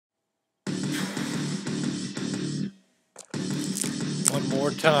more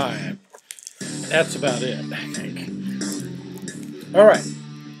time. And that's about it, I think. All right.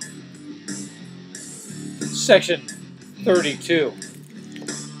 Section 32.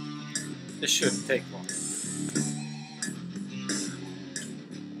 This shouldn't take long.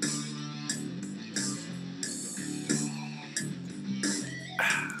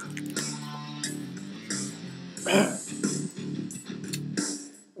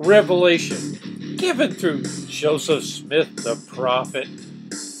 Revelation given through Joseph Smith the prophet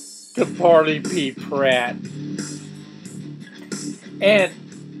to Parley P. Pratt and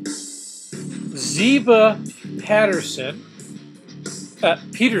Ziba Peterson's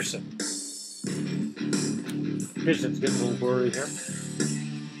getting a little blurry here.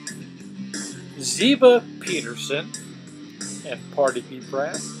 Ziba Peterson and Parley P.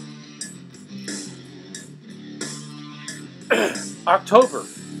 Pratt. October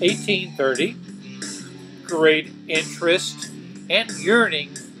 1830. Great interest and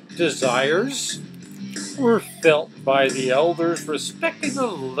yearning desires were felt by the elders respecting the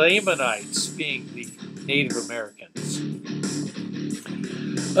Lamanites, being the Native Americans,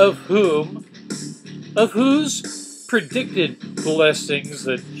 of whose predicted blessings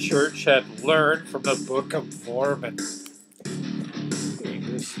the church had learned from the Book of Mormon. This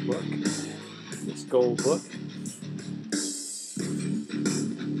book, this gold book.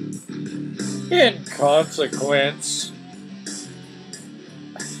 In consequence,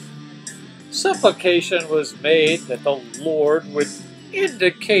 supplication was made that the Lord would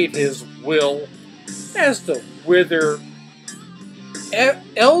indicate his will as to whether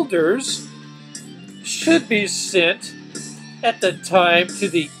elders should be sent at the time to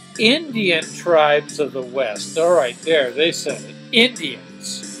the Indian tribes of the West. All right, there, they said it.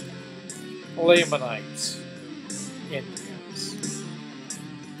 Indians. Lamanites. Indians.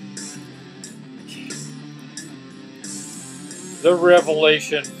 The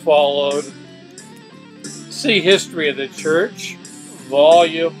revelation followed. See History of the Church,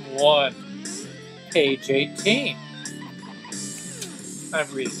 Volume 1, page 18.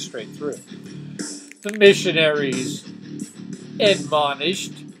 I'm reading straight through. The missionaries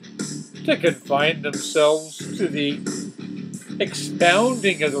admonished to confine themselves to the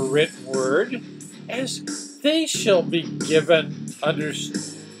expounding of the written word, as they shall be given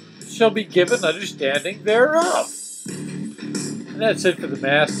understanding thereof. And that's it for the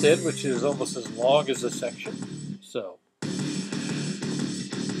masthead, which is almost as long as the section. So,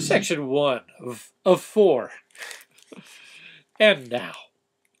 section 1 of 4. And now,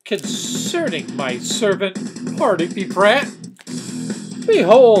 concerning my servant Parley P. Pratt,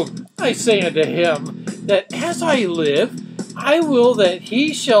 behold, I say unto him, that as I live, I will that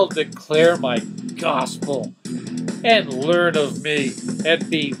he shall declare my gospel, and learn of me, and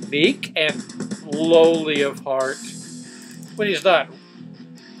be meek and lowly of heart, when he's not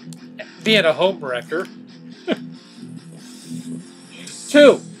being a homewrecker.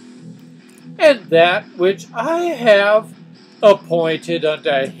 2, and that which I have appointed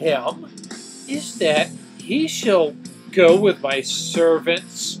unto him is that he shall go with my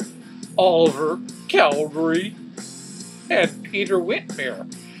servants Oliver Calvary and Peter Whitmere,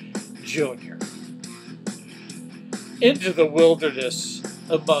 Jr., into the wilderness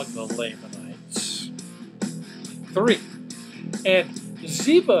among the Lamanites. 3, and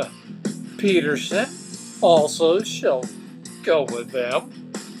Ziba Peterson also shall go with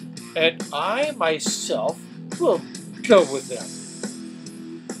them, and I myself will go with them,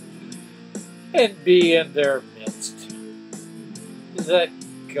 and be in their midst. Is that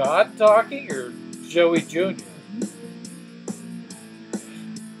God talking or Joey Jr.?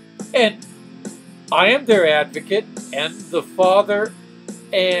 And I am their advocate and the Father,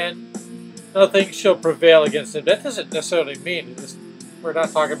 and nothing shall prevail against them. That doesn't necessarily mean we're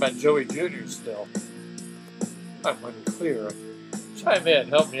not talking about Joey Jr. still. I'm unclear. Chime in,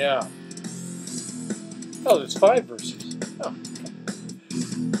 help me out. Oh, there's 5 verses. Oh, okay.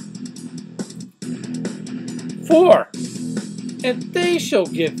 4, and they shall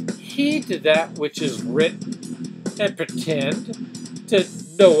give heed to that which is written, and pretend to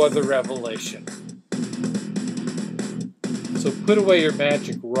no other revelation. So put away your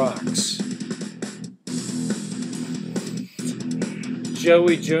magic rocks.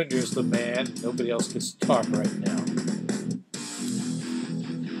 Joey Jr. is the man. Nobody else gets to talk right now.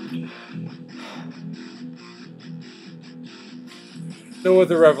 No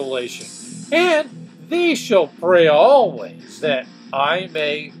other revelation. And they shall pray always that I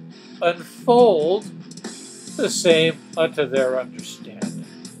may unfold the same unto their understanding.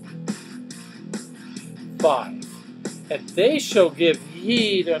 5, and they shall give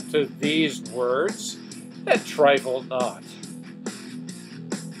heed unto these words, and trifle not.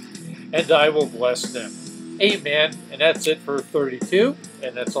 and I will bless them. Amen. And that's it for 32,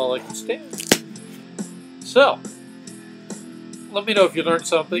 and that's all I can stand. So, let me know if you learned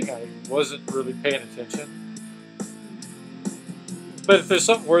something. I wasn't really paying attention. But if there's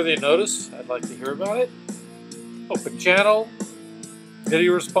something worthy of notice, I'd like to hear about it. Open channel,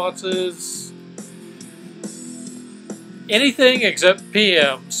 video responses, anything except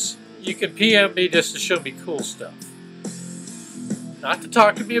PMs. You can PM me just to show me cool stuff. Not to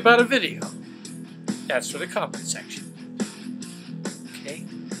talk to me about a video. That's for the comment section. Okay?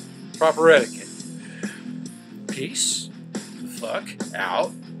 Proper etiquette. Peace the fuck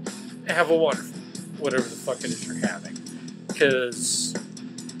out. And have a wonderful, whatever the fuck it is you're having. Because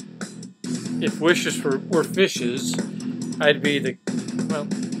if wishes were fishes, I'd be the, well,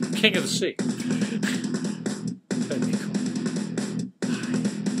 king of the sea.